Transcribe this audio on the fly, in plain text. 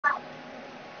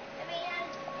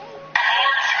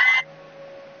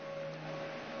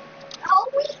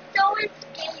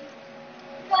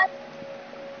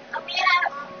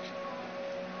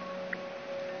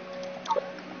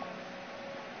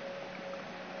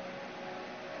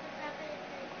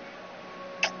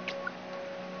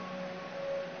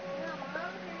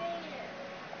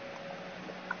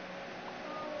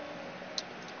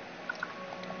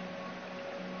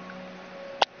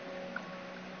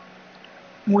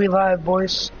We live,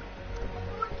 boys.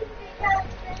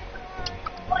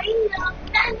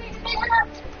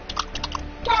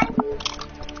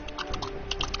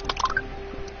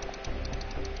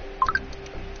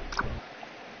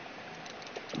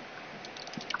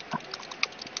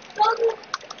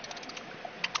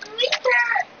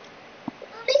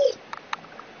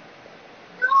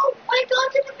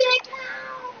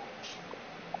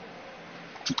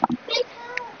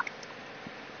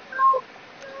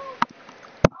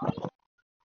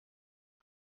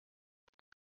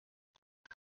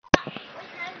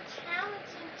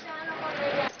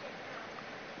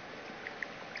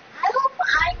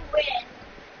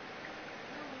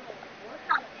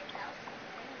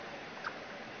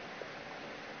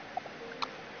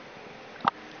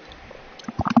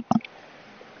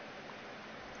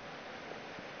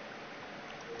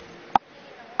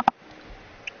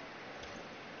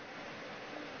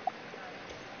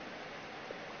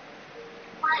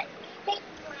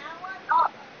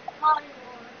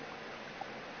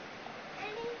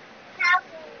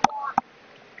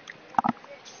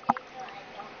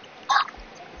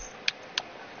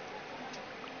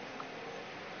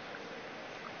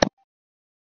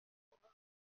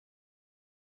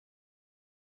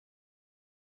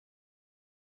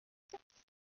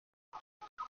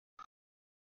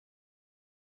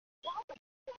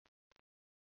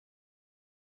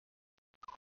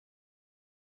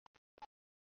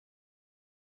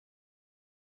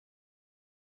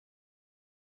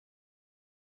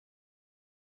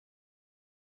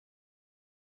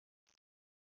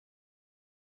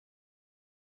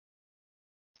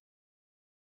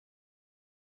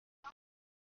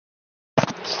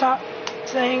 Stop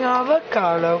saying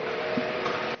avocado.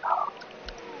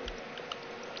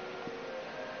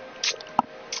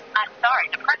 I'm sorry,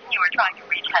 the person you were trying to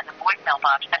reach has a voicemail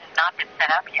box that has not been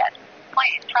set up yet.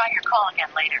 Please try your call again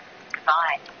later.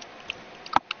 Goodbye.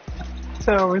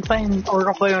 So, we're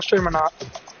gonna play on stream or not?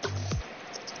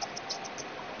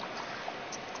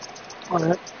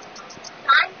 Alright.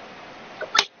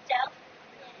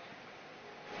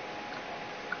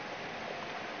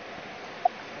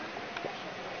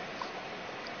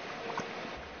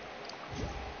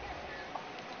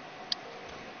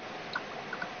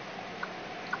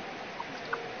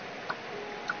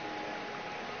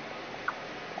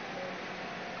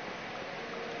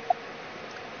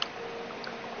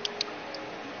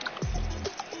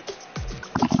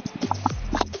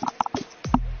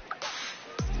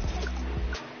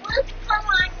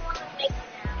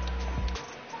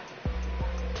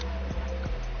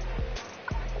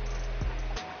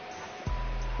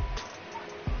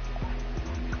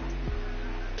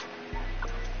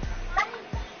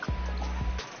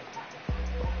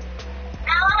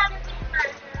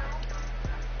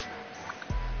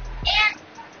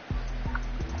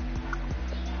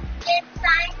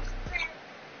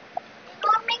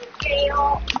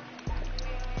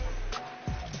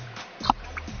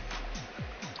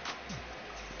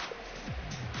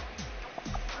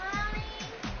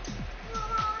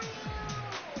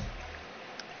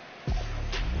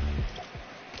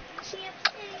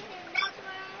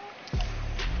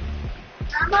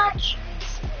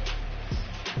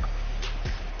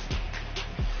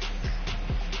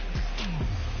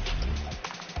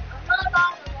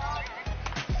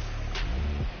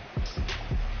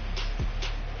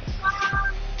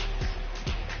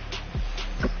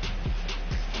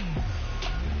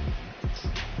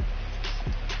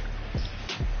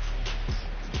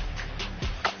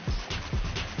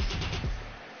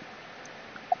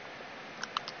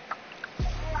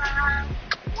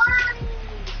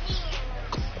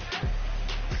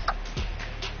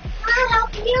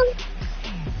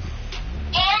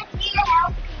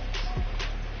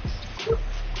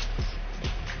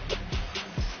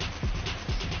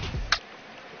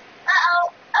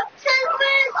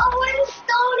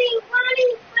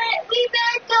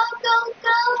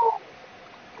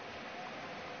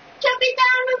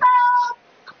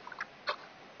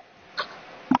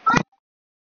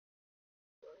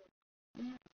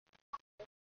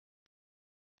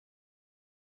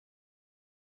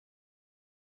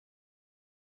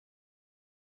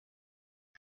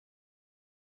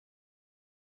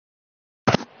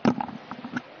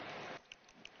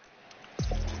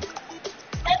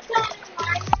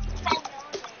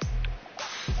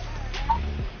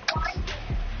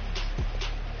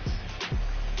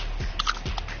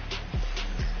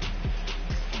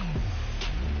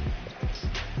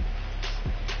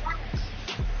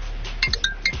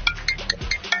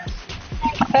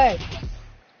 Hey,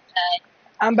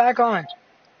 I'm back on.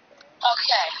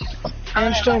 Okay.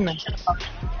 I'm streaming.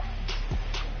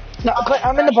 No,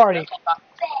 I'm in the party.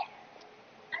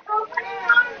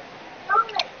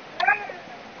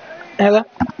 Hello?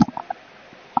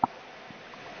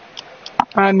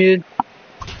 I'm muted.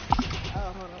 Oh,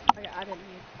 hold on. I didn't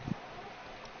hear.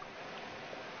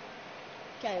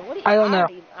 Okay, what do you? I don't know.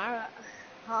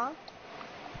 Huh?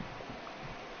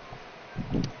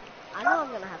 I know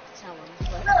I'm gonna have to tell him,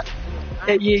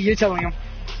 but You're telling him.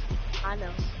 I know.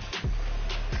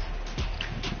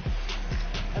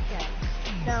 Okay.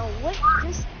 Now, what?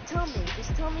 Just tell me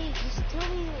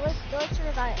what direction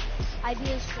of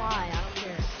ideas fly. I don't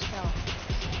care. Just tell.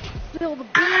 Build a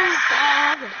big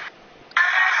dog.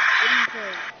 What do you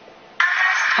think?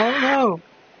 I don't know.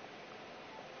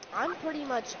 I'm pretty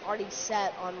much already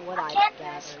set on what I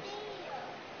gathered.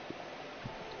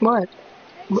 What?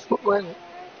 What is it?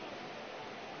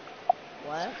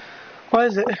 What? What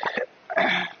is it?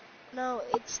 No,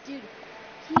 it's dude.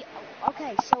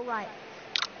 Okay, so right.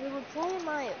 We were playing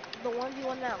the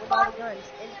 1v1 map with all the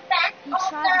guns, and he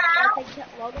tried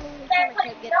Logan and Lieutenant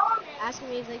kept asking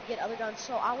me if they could get other guns.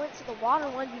 So I went to the water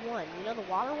 1v1. You know the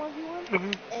water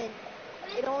 1v1, and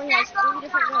it only has 3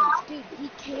 different guns. Dude, he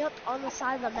camped on the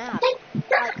side of the map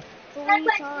like 3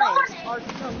 times, or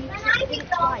no, he did it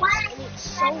twice, and it's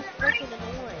so freaking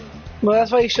annoying. Well,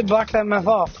 that's why you should block that map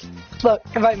off. Look,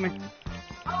 invite me.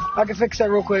 I can fix that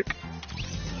real quick.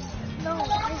 No,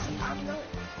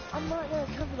 I'm not gonna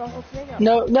cover the whole thing up.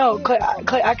 No,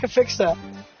 Clay, I can fix that.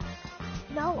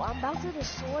 No, I'm about to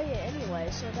destroy it anyway,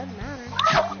 so it doesn't matter.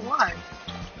 Why?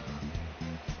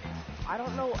 I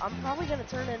don't know. I'm probably gonna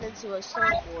turn it into a Star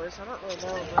Wars. I don't really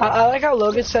know. I like how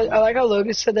Logan said. I like how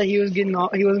Logan said that he wasn't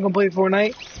gonna play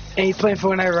Fortnite, and he's playing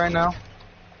Fortnite right now.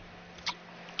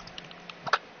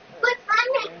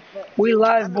 We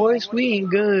live, boys. We ain't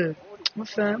good.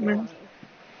 What's that, man?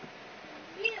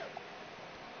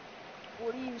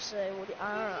 What do you say?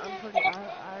 I'm pretty. I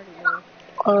already know.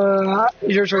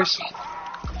 Your choice.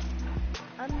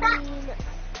 I mean,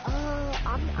 I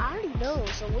already know.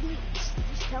 So what do you? Just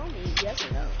tell me, yes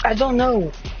or no. I don't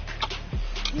know.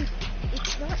 Dude,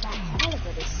 it's not that hard of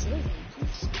a decision.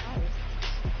 Jesus Christ.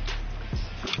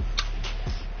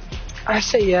 I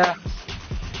say yeah.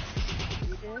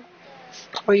 You do?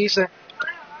 What do you say?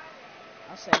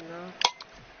 I'll say no.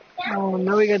 Oh,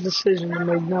 now we got decision to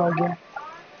make now again.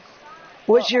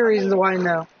 What's your reason why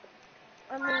no?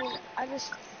 I mean, I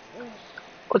just.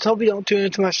 Let's hope you don't tune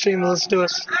into my stream and listen to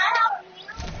us.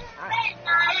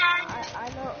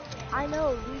 I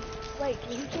know. Wait,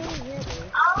 he can't hear me.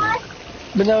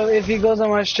 But no, if he goes on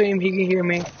my stream, he can hear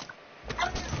me.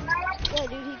 Yeah,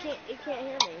 dude, he can't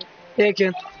hear me. Yeah, he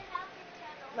can.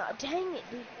 No, dang it,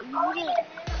 dude. You need to,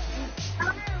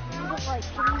 like,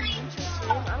 can you mute your stream?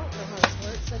 I don't know how this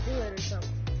works, so do it or something.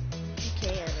 You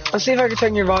can. Let's see if I can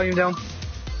turn your volume down.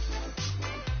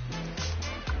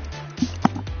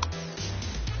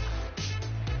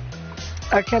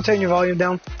 I can't turn your volume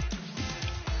down.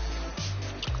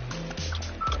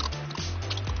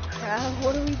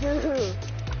 What do we do?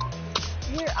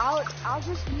 Here, I'll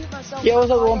just mute myself. Yeah,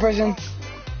 what's up, one person?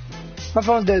 My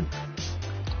phone's dead.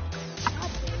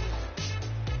 God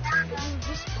dang it. Dude,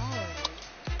 just follow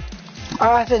me.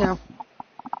 I say no.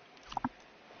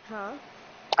 Huh?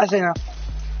 I say no.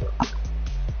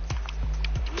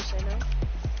 You say no?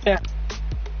 Yeah.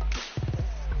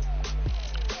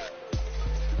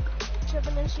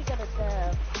 Tripping in, she got a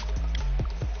dab.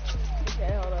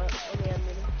 Okay, hold on. Let me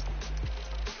unmute him.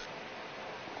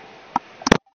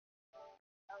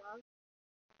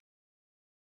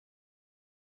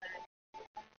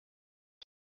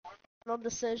 Final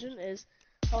decision is,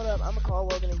 hold up, I'm gonna call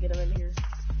Logan and get him in here.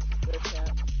 Good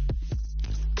chat.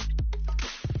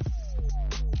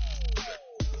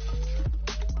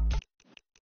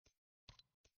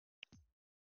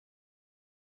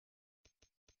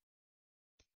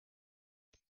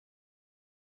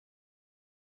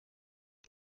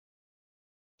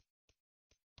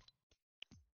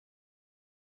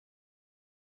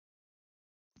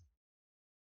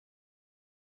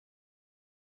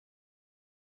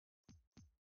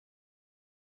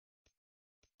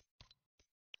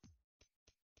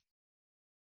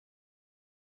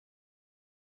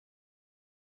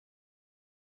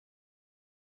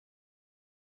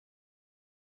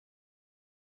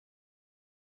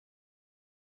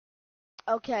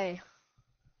 Okay,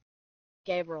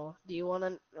 Gabriel, do you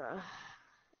wanna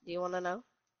know?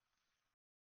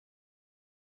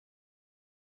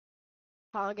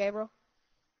 Huh, Gabriel?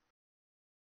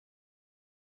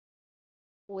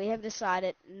 We have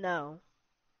decided no.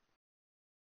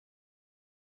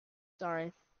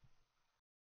 Sorry.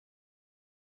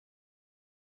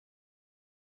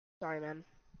 Sorry, man.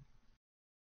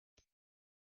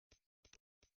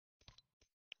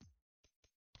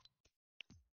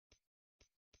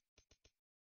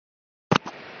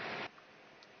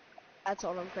 I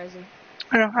told him crazy.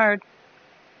 I know, I heard.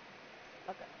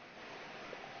 Okay.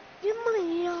 Give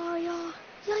money, yeah, yeah.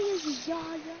 Yeah, yeah,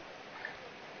 yeah, yeah.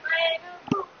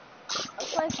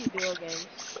 Let's play a few duo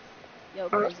games. Yo,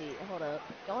 crazy, hold up.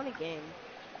 Go in a game.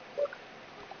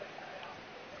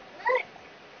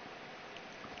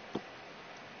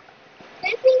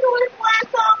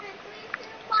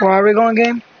 Where are we going,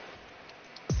 game?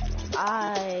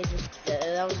 I just,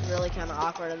 that was really kind of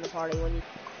awkward in the party when you...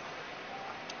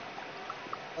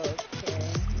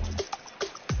 Okay.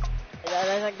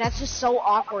 Like, that's just so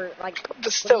awkward, like...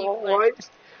 Still, what?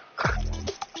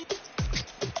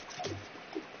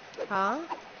 Huh?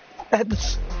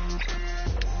 That's...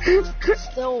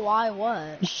 Still, why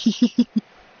what?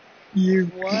 You.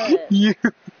 What? You.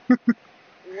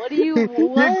 What do you,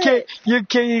 what? You're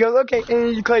kidding. He goes, okay,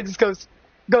 and then Clay just goes,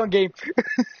 go on, game.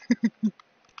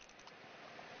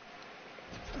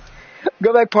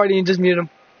 Go back party and just mute him.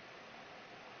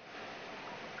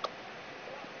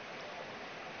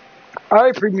 I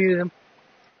already pre-muted him.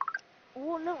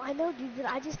 Well, no, I know, dude, but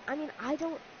I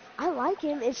like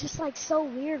him. It's just, like, so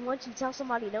weird once you tell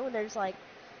somebody no and they're just like,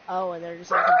 oh, and they're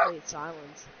just in complete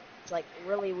silence. It's, like,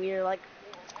 really weird. Like,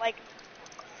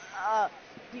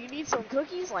 do you need some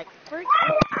cookies? Like, frick.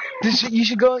 You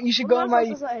should go on my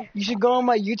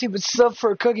YouTube and sub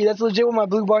for a cookie. That's legit what my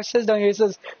blue bar says down here. It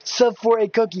says sub for a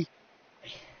cookie.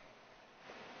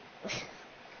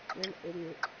 You're an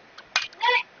idiot.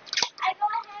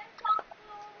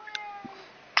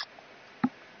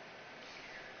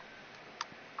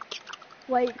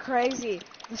 Wait, crazy.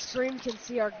 The stream can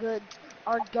see our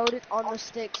goated on the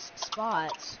sticks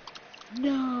spots.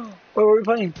 No. What were we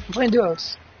playing? We're playing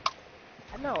duos.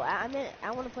 No, I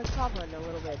want to play Top Hunt a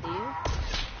little bit, do you?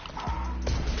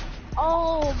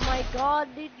 Oh my god,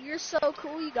 dude, you're so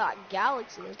cool. You got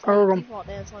Galaxy. It's default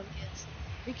dance on kids.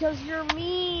 Because you're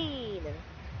mean.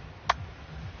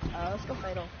 Let's go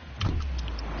Fatal.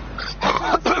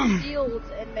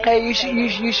 Hey, you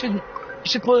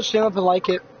should pull the stream up and like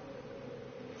it.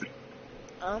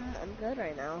 I'm good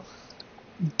right now.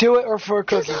 Do it or for a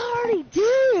cookie. I already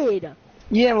did.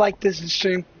 You didn't like this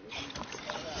stream.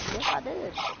 Yes, I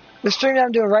did. The stream that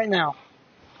I'm doing right now.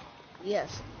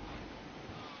 Yes.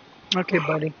 Okay,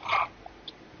 buddy.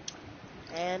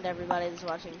 And everybody that's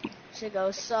watching should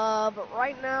go sub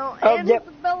right now Oh, and yep.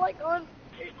 hit the bell icon.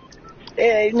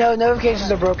 No,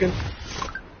 notifications are broken.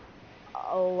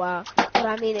 Oh wow. But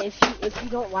I mean, if you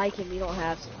don't like him, you don't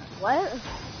have to. What?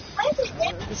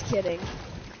 Just kidding.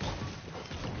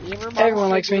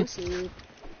 Everyone likes me.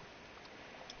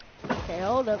 Okay,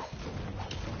 hold up.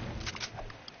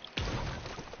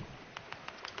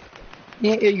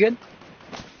 Yeah, you good?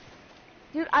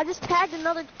 Dude, I just tagged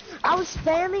another. I was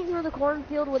spamming through the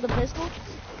cornfield with a pistol,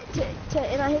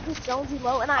 and I hit this Jonesy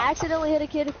low, and I accidentally hit a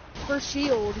kid for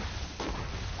shield.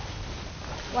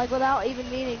 Like, without even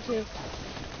meaning to.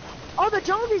 Oh, the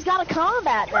Jonesy's got a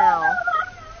combat now.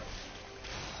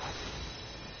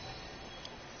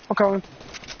 Okay.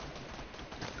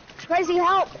 Crazy,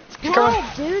 help!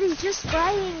 Help, dude, he's just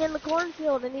spraying in the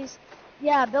cornfield, and he's...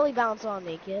 Yeah, Billy bounce on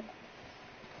me, kid.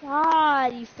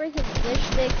 God, you freaking fish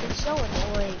stick, you're so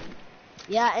annoying.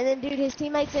 Yeah, and then, dude, his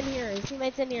teammate's in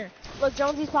here, Look,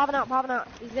 Jonesy's popping out.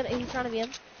 He's trying to be in.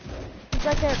 He's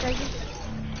right there, Crazy.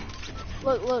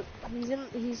 Look,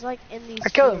 he's like in these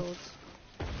fields.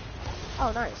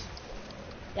 Oh, nice.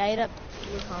 Yeah, hit up.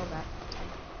 Blue combat.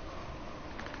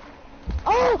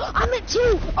 Oh, I'm at 2!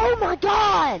 Oh my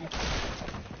god!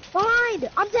 Behind!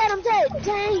 I'm dead!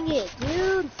 Dang it,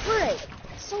 dude! Frick!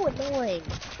 So annoying.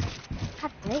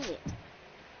 God dang it.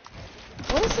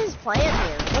 What is his plan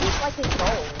here? What is like his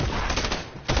goal?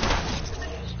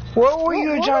 What were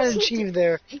you trying to achieve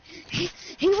there? He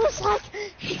was like,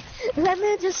 that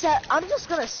man just said, I'm just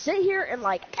gonna sit here and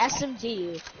like SMG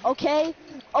you. Okay?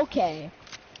 Okay.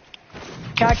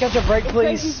 Can I catch a break,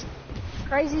 please?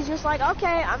 Crazy's just like,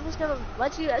 okay, I'm just gonna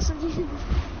let you SMG. And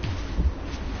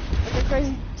then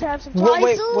Crazy taps him twice.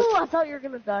 Wait, Ooh, I thought you were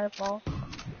gonna die fall.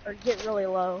 Or get really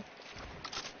low.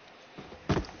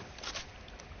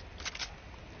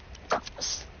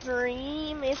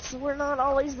 Stream, we're not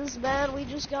always this bad, we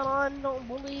just got on, don't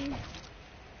bully.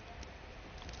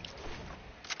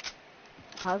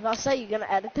 I was about to say, you gonna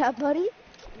edit that, buddy?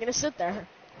 You're gonna sit there.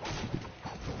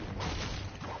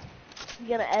 You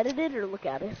gonna edit it or look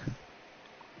at it?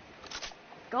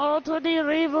 Go to the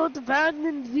remote button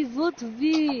and we vote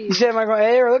V. You said, am I going to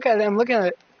edit or look at it? I'm looking at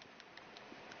it.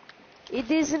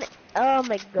 It isn't. Oh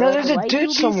my god. No, there's a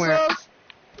dude somewhere.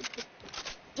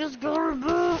 Just go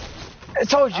remove. I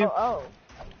told you. Oh.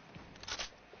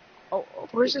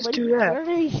 Where's this dude at? Where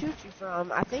did he shoot you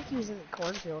from? I think he was in the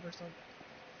cornfield or something.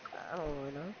 I don't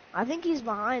really know. I think he's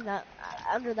behind that,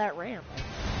 under that ramp.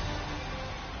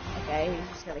 Okay, he's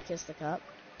just gonna kiss the cup.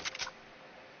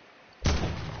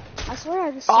 I swear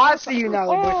I just saw I see you now,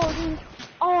 oh, dude.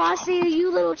 Oh, I see you,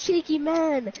 you little cheeky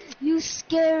man. You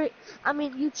scary. I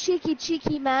mean, you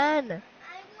cheeky man.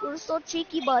 You're so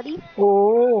cheeky, buddy.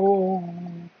 Oh.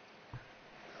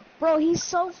 Bro, he's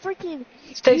so freaking...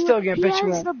 Stay still again, bitch. He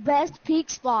has the best peak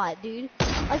spot, dude.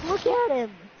 Like, look at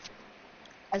him.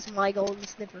 That's my golden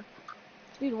snipper.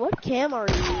 Dude, what camo are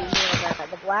you using?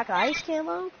 The black ice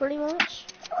camo, pretty much?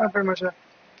 Not pretty much that.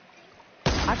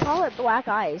 I call it black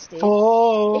ice, dude.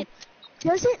 Oh.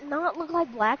 Does it not look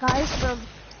like black ice from...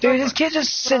 Dude, this kid's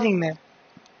just sitting there.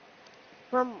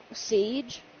 From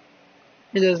Siege?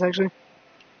 It does, actually.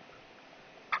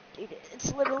 Dude,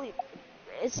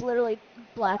 it's literally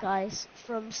black ice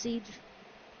from Siege.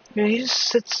 Yeah, he just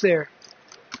sits there.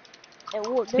 And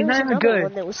well, there was another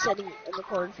one that was sitting in the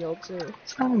cornfield too.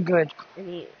 It's not even good. And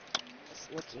he was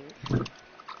looking.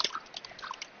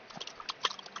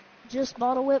 Just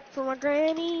bought a whip for my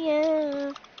granny,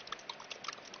 yeah.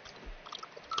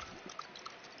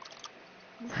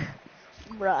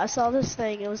 Bruh, I saw this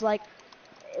thing. It was, why'd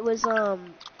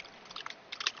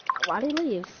he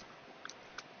leave?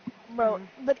 Bro,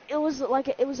 but it was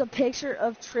it was a picture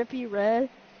of Trippie Redd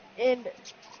in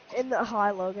the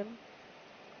hi Logan.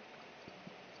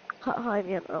 Hi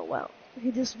man, oh wow.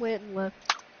 He just went and left.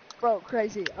 Bro,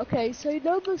 crazy. Okay, so you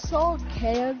know the song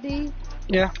Candy?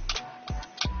 Yeah.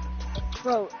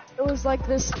 Bro, it was like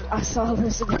this, I saw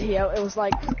this video, it was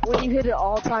like when you hit an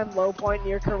all-time low point in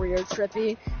your career,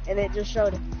 Trippie, and it just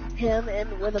showed him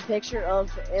and with a picture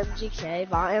of MGK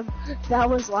by him. That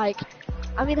was like,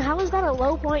 I mean, how is that a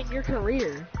low point in your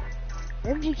career?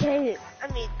 MGK, I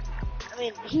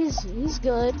mean, he's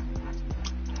good,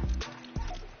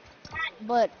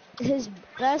 but his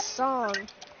best song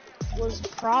was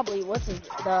probably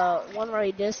the one where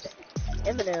he dissed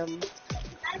Eminem.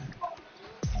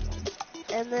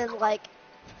 And then, like,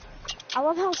 I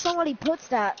love how somebody puts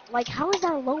that. Like, how is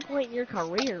that a low point in your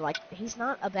career? Like, he's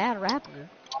not a bad rapper.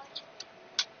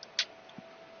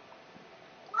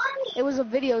 It was a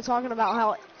video talking about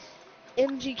how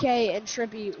MGK and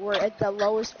Trippie were at the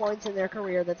lowest points in their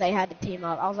career that they had to team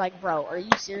up. I was like, bro, are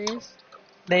you serious?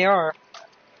 They are.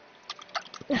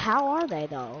 How are they,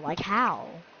 though? Like, how?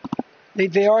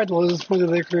 They are at the lowest point of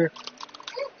their career.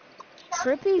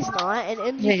 Trippie's not, and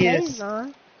MGK's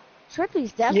not.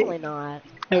 Trippie's definitely not.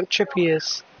 No, Trippie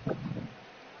is.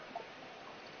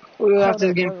 We'll have to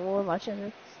again.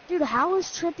 Dude, how is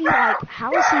Trippie, like,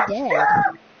 how is he dead?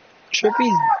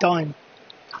 Trippie's done.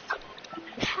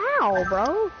 How,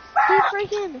 bro? He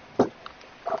freaking...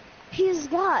 He's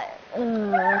got...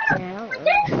 okay,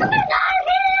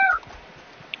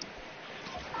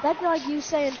 that'd be like you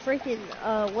saying freaking,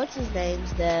 what's his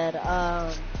name's dead,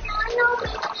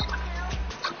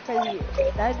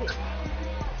 that'd be...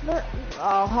 Oh,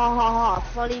 ha ha ha,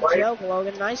 funny joke,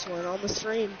 Logan, nice one, on the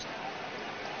stream.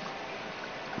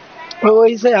 What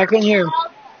did he say? I couldn't hear him.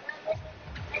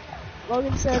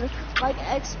 Logan said, like,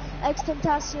 ex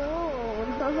tentacion,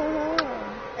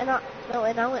 and I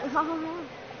went, ha ha ha.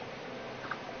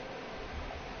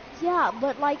 Yeah,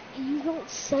 but, like, you don't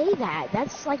say that.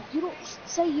 That's, like, you don't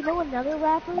say, you know, another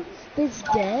rapper that's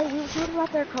dead? We were talking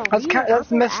about their career.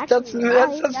 That's messed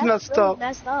up.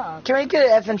 Messed up. Can we get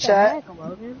an F in chat? Heck,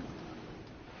 Logan?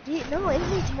 No, it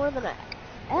needs more than an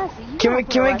F. Can we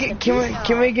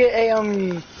get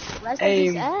a, Rest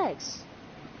in peace, X.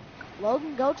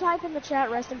 Logan, go type in the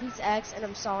chat, rest in peace, X, and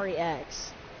I'm sorry,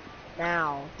 X.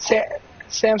 Now. Say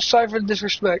I'm sorry for the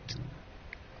disrespect.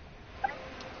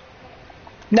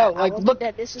 No, like, look,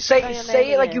 say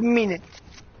it like you mean it.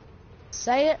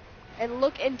 Say it, and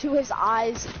look into his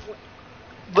eyes.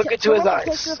 Look into his eyes.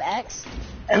 Picture of X.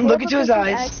 And look into his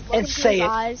eyes, and say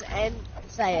it. And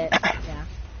say it, yeah.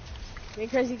 Me and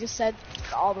Crazy just said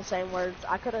all the same words.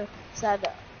 I could have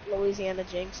said Louisiana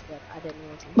Jinx, but I didn't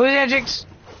want to. Louisiana Jinx.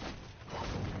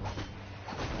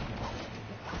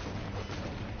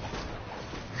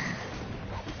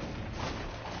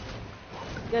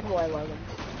 Good boy, Logan.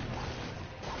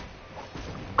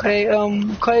 Okay,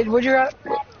 Clay, where'd you at?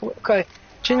 Okay,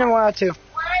 change number 1 out of 2.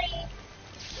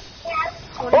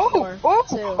 24,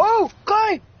 oh,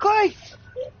 Clay!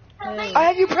 Hey. I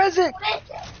have you present!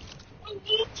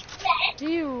 Do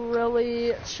you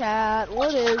really, chat?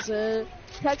 What is it?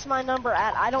 Text my number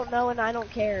at I don't know and I don't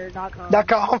care.com.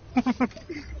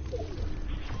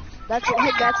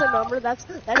 That's a number. That's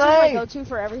my go-to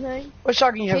for everything. What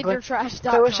shotgun you have, Clay?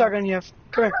 KidYourTrash.com. Clay, what shotgun you have?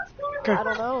 Come here. I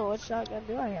don't know. What shotgun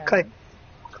do I have? Clay,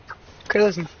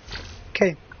 listen.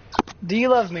 Okay, do you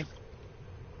love me?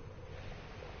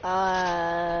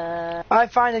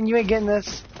 Alright, fine, and you ain't getting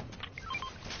this.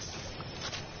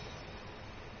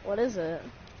 What is it?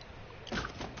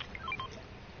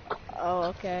 Oh,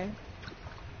 okay.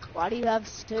 Why do you have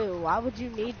two? Why would you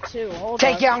need two? Hold up.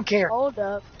 Take it, I don't care. Hold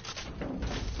up.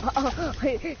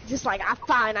 Just like,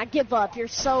 fine, I give up. You're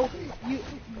so,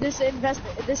 this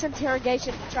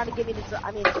interrogation trying to get me to,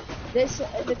 I mean, this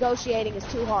negotiating is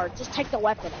too hard. Just take the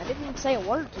weapon. I didn't even say a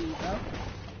word to you, bro.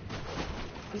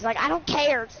 He's like, I don't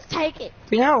care. Just take it.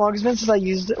 You know how long it's been since I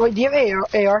used it? Wait, do you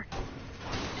have AR?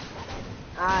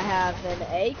 I have an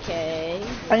AK.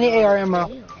 I need AR ammo.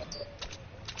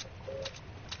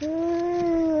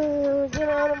 Get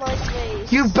out of my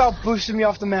face. You about boosted me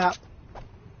off the map.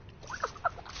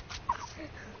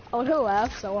 I would have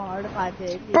laughed so hard if I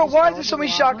did. Bro, why is there so many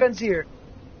shotguns here?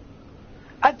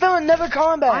 I found another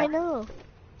combat. I know.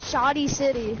 Shoddy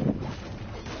City.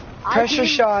 Pressure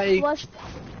shoddy.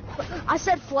 I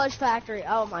said Flush Factory.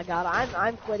 Oh my god,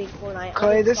 I'm quitting Fortnite.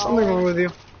 Clay, there's something wrong with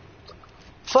you.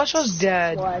 Flush was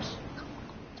dead.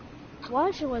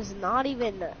 Flush was not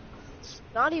even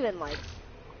like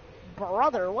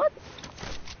brother. What?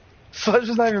 Flush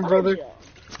was not even brother.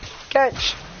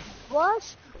 Catch.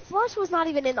 Flush was not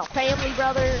even in the family,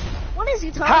 brother. What is he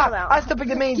talking about? I still picked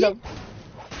the mains up.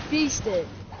 Beasted.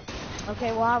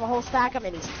 Okay, well I have a whole stack of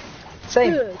minis.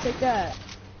 Same. Ugh, take that.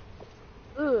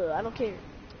 Ugh, I don't care.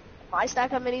 My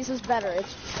stack of minis is better.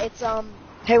 It's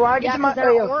Hey, when I get to my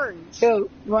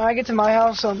when I get to my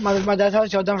house, my dad's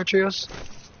house, y'all done for trios?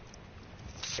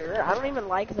 Sure. I don't even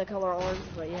like the color orange,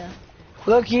 but yeah.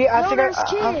 Look, I think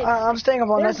I'm staying up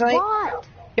all night tonight. What?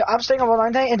 Yeah, I'm staying up all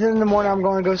night tonight, and then in the morning I'm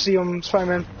going to go see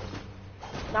Spider-Man.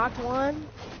 Knocked one.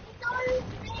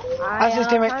 I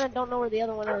kind of don't know where the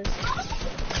other one is.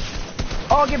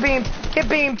 Oh, get beamed! Get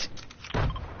beamed!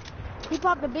 He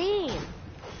popped the beam.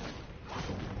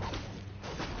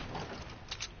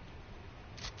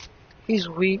 He's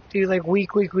weak, dude. Like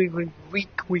weak.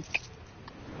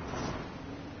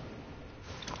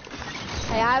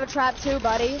 Hey, I have a trap too,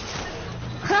 buddy.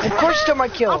 Of course, you took my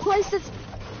kill. I'll place this.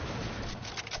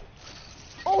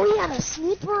 Oh, he had a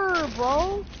sniper,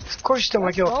 bro. Of course, you took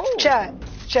my kill. Chat.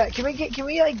 Can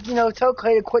we like tell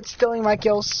Clay to quit stealing my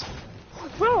kills?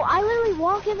 Bro, I literally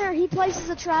walk in there. He places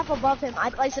a trap above him. I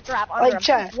place a trap under him.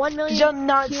 Chat. 1 million. Did y'all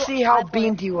not see how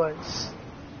beamed he was?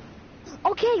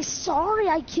 Okay, sorry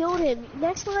I killed him.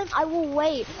 Next time I will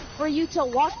wait for you to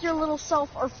walk your little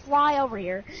self or fly over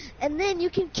here, and then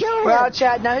you can kill him. Well,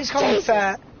 Chad, now he's calling me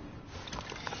fat.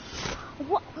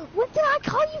 What did I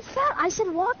call you fat? I said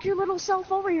walk your little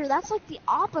self over here. That's like the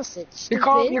opposite,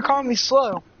 stupid. You're calling me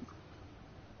slow.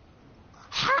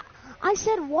 I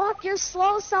said walk your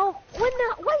slow self. Wait,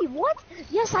 what?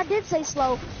 Yes, I did say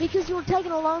slow because you were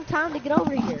taking a long time to get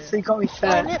over here. So you call me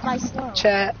fat. I meant by slow.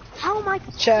 Chat. How am I?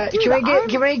 Chat. Dude,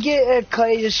 can we get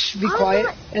Clay to just be quiet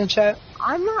in chat?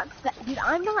 I'm not fat, dude.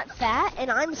 I'm not fat, and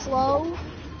I'm slow.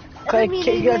 Clay,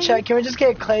 chat. Can we just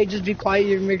get Clay just be quiet?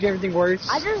 You're making everything worse.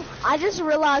 I just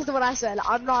realized what I said.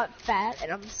 I'm not fat,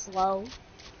 and I'm slow.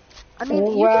 I mean,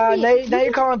 wow. Now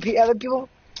you're calling other people.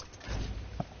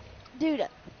 Dude.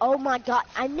 Oh my god,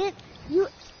 I meant you.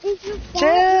 If you're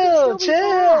fast,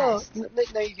 chill.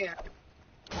 No, you can't.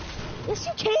 Yes,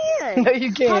 you can. No,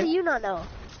 you can't. How do you not know?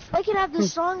 I can have the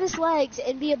strongest legs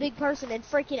and be a big person and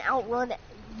freaking outrun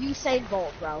Usain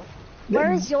Bolt, bro.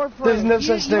 Where is your proof? There's no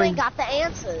such thing. You ain't got the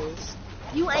answers.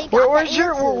 You ain't got the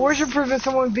answers. Where's your proof of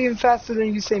someone being faster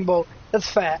than Usain Bolt? That's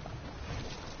fat.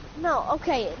 No,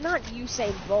 okay, not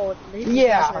Usain Bolt. He's the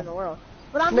best in the world.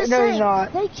 But I'm just saying,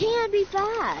 they can be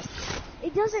fast.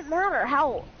 It doesn't matter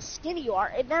how skinny you are.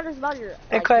 It matters about your...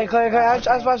 Hey, Clay. I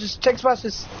spot this. Check spot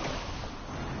this.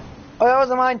 Oh, that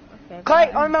wasn't mine. Okay,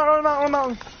 Clay, on the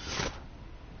mountain.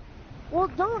 Well,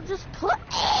 don't just put...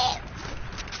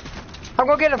 I'm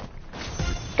gonna get him.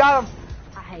 Got him.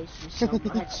 I hate you so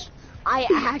much. I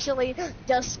actually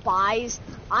despise...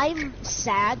 I'm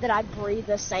sad that I breathe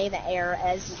the same air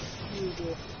as you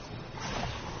do.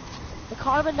 The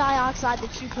carbon dioxide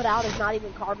that you put out is not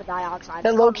even carbon dioxide.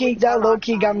 That low key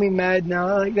got me mad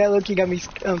now. Like that low key got me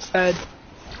sad.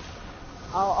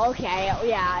 Oh, okay.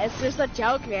 Yeah, it's just a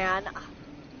joke, man.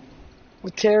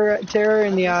 With terror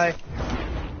in the eye.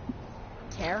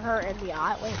 Tear her in the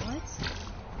eye? Wait, what?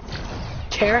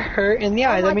 Tear her in the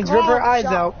eye. That means rip her eyes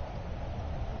out.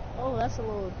 Oh, that's a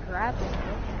little graphic.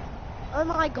 Oh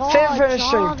my god, Jarvis!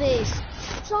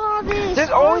 There's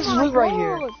always loot right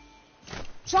here.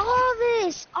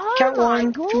 Jarvis! Oh Count my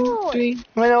 1, god! 2, 3.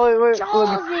 Wait.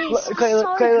 Jarvis!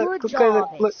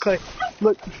 Look, Clay.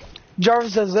 Look.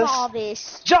 Jarvis does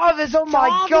this. Jarvis! Oh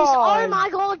my god! Oh my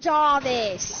god,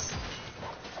 Jarvis!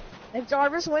 If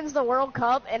Jarvis wins the World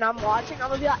Cup and I'm watching, I'm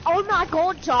gonna be like, oh my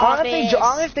god, Jarvis! I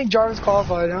don't even think Jarvis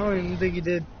qualified. I don't even think he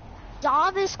did.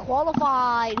 Jarvis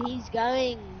qualified. He's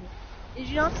going. Did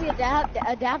you not see Adab?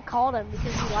 Adab called him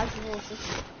because he likes his little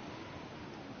sister.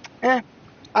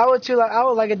 I would too. I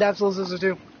would like Adab's little sister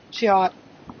too. She hot.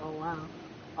 Oh wow.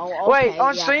 Oh okay. Wait,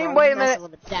 on stream. Wait a minute.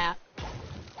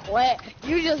 Wait,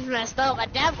 you just messed up.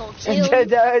 Adab gonna kill you.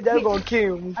 Adab gonna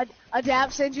kill me.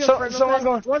 Adab sends you a friend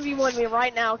request. 1v1 me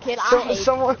right now, kid.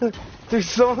 Someone's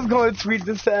going to tweet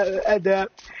this at Adab,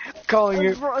 calling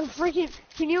you. Freaking,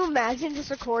 can you imagine? Just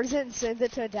records it and sends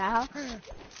it to Adab.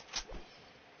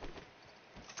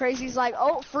 Crazy's like,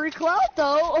 oh, free clout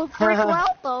though.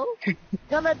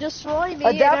 Gonna destroy me.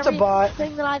 Adab's a bot.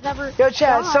 Thing that I've ever. Yo,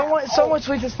 Chad. Someone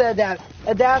tweet this to Adab.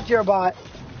 Adab, you're a bot.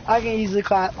 I can easily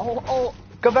clap. Oh.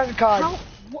 Go back to COD.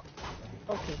 Okay,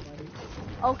 buddy.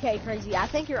 Okay, Crazy. I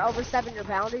think you're overstepping your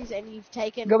boundaries and you've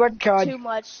taken Go back to COD. Too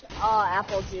much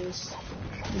apple juice.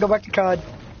 Go back to COD.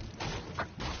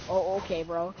 Oh, okay,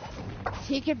 bro.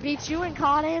 He could beat you in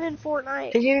COD and in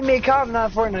Fortnite. He gave me a COD,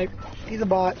 not Fortnite. He's a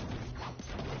bot.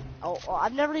 Oh,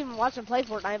 I've never even watched him play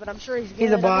Fortnite, but I'm sure he's good.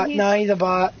 He's a bot. No, he's a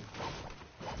bot.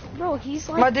 Bro, he's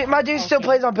like... My dude still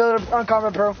plays on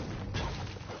Combat Pro.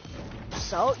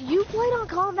 So, you played on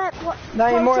Combat Pro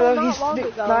not anymore though.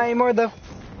 Not anymore though.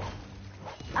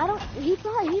 He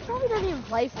probably doesn't even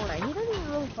play Fortnite. He doesn't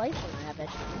even really play Fortnite, I bet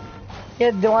you.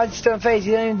 Yeah, then why is he still in FaZe?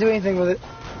 He didn't even do anything with it.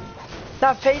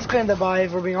 Not FaZe claimed the bot,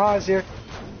 if we're being honest here.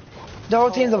 The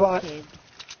whole team's a bot. Okay.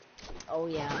 Oh,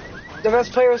 yeah. The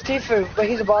best player was Tfue, but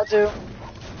he's a bot too.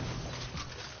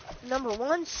 Number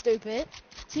one, stupid.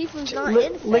 Tfue's not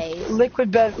in FaZe.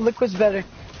 Liquid's better.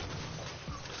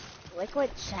 Liquid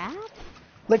Chat?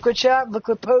 Liquid Chat,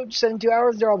 Liquid Poach, 72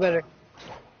 hours, they're all better.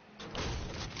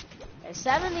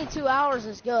 72 hours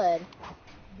is good,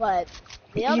 but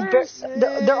the others...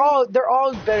 they're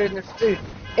all better than dude.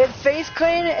 If FaZe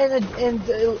Clan and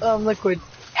Liquid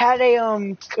had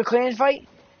a clan fight,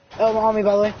 on me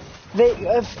by the way,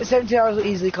 72 hours will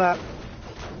easily clap.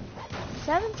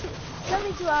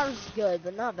 72 hours is good,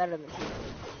 but not better than 2.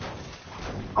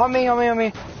 On me. I'm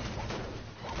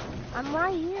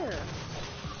right here.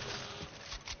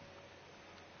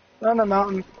 They're on the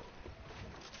mountain.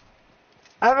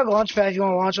 I have a launch pad if you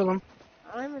want to launch on them.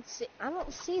 I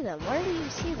don't see them. Where do you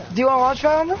see them? Do you want to launch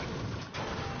pad on them?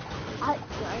 I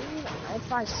mean,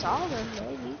 if I saw them,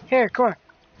 maybe. Here, come on.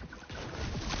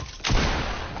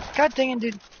 God dang it,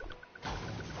 dude.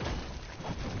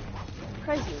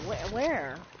 Crazy.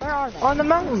 Where? Where are they? On the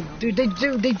mountain, dude. They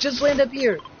just landed up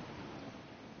here.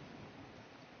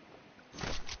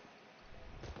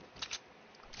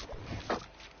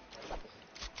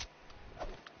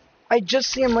 I just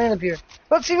see him land up here.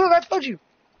 Let's see, look, I told you.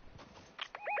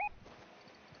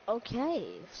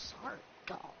 Okay, sorry,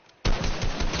 dog.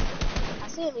 I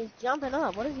see him, he's jumping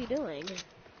up. What is he doing?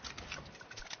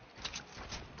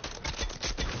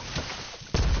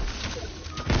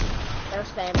 They're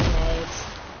spamming nades.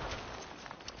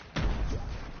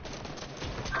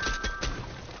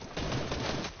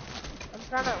 I'm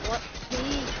trying to, what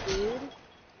speed, dude?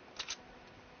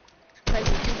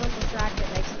 Crazy, keep on distracted,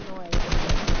 makes some noise.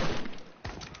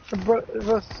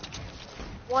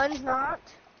 One's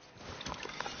knocked.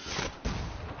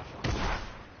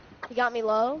 He got me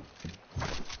low.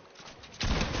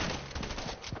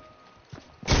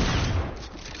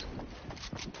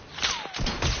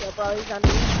 Yo, bro, he's on me.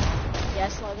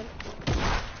 Yes, Logan.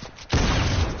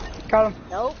 Got him.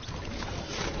 Nope.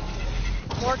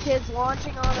 More kids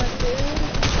launching on us, dude.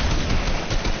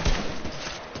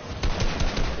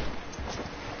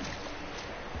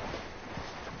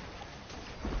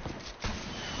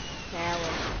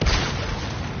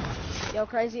 Yo,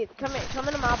 Crazy, come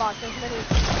into my box. There's many.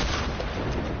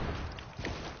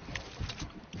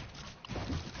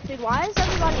 Dude, why is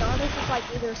everybody on this just like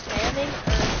either spamming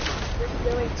or just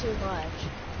doing too much?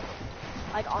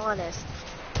 Like, honest.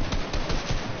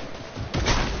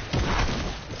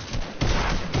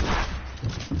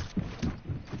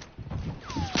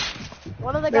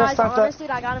 One of the guys, honest, dude,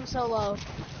 I got him so low.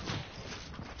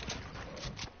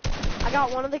 I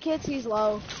got one of the kids, he's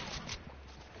low.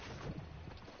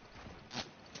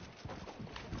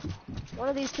 One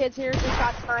of these kids here just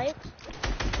got sniped.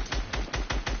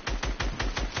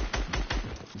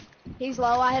 He's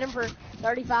low. I hit him for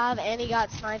 35 and he got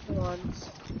sniped once.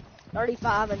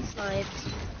 35 and sniped.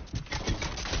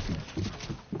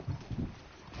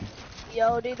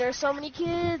 Yo, dude, there's so many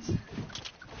kids.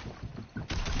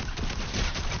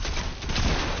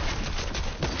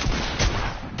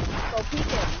 Go peek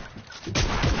him.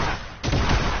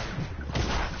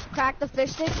 Crack the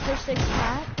fish sticks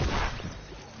cracked.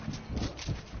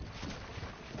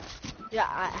 Yeah,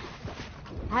 I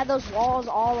had those walls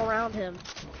all around him,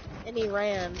 and he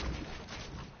ran.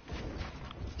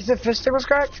 You said fish stick was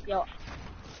cracked? Yo,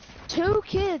 3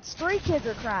 kids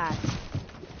are cracked.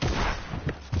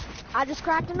 I just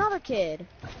cracked another kid.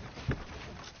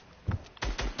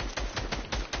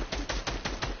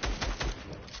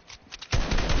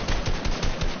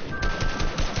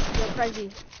 Yo,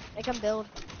 crazy. They can build.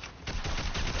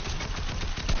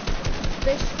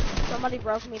 Fish, somebody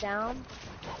broke me down.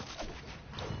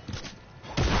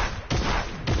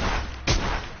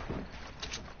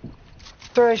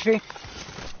 Throw HP.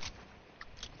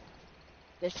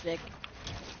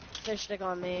 Fish stick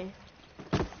on me.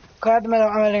 Grab the metal.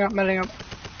 I'm heading up.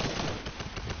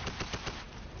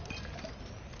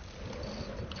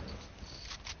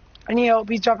 I need help.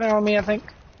 He's dropping on me, I think.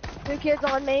 2 kids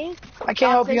on me. I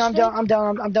can't help you. I'm Fish down. I'm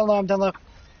down. I'm down low. I'm down low.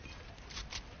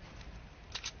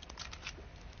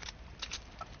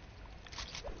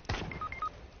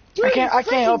 Dude, I can't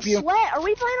freaking help you. Sweat. Are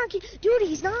we playing on Dude,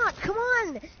 he's not. Come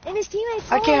on. And his teammates.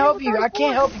 I can't help you. I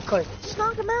can't help you, Clay. Just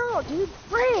knock him out, dude.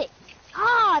 Frick.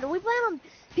 God, are we playing on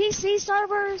PC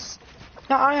servers?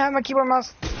 No, I have my keyboard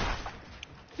mouse.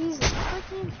 He's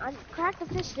freaking. I cracked the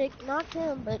fish stick, knocked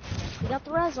him, but he got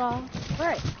the res off.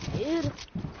 Frick, dude.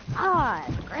 God,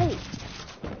 great.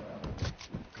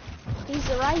 He's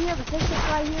right here. The fish stick's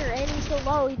right here, and he's so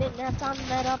low he didn't have time to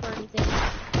net up or anything.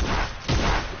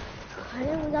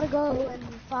 And we gotta go in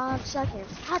 5 seconds.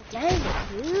 God dang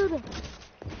it, dude.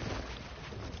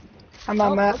 I'm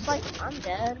on map. Looks like I'm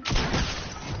dead.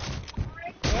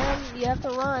 And you have to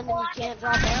run, and you can't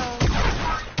drop down.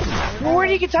 Well, where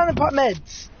do you get time to pop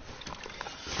meds?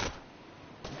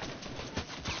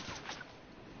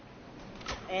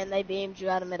 And they beamed you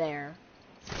out of midair.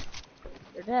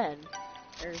 You're dead.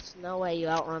 There's no way you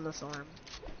outrun the storm.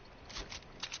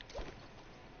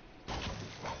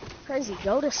 Crazy,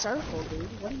 go to circle, dude.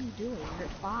 What are you doing? You're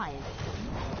at 5.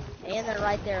 And they're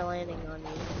right there landing on you.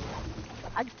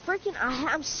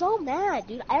 I'm so mad,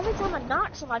 dude. Every time I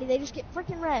knock somebody, they just get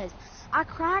freaking res. I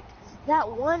cracked that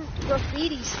one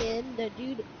graffiti skin,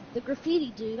 the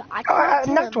graffiti dude. I cracked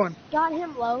him, knocked one. got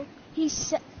him low. He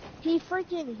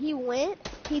went,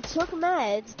 he took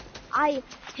meds. I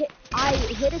hit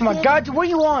his Oh my god, dude, what do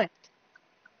you want?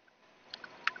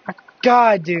 My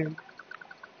god, dude.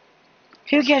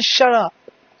 You can't shut up.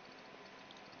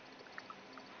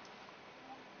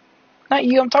 Not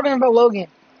you, I'm talking about Logan.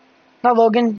 Not Logan,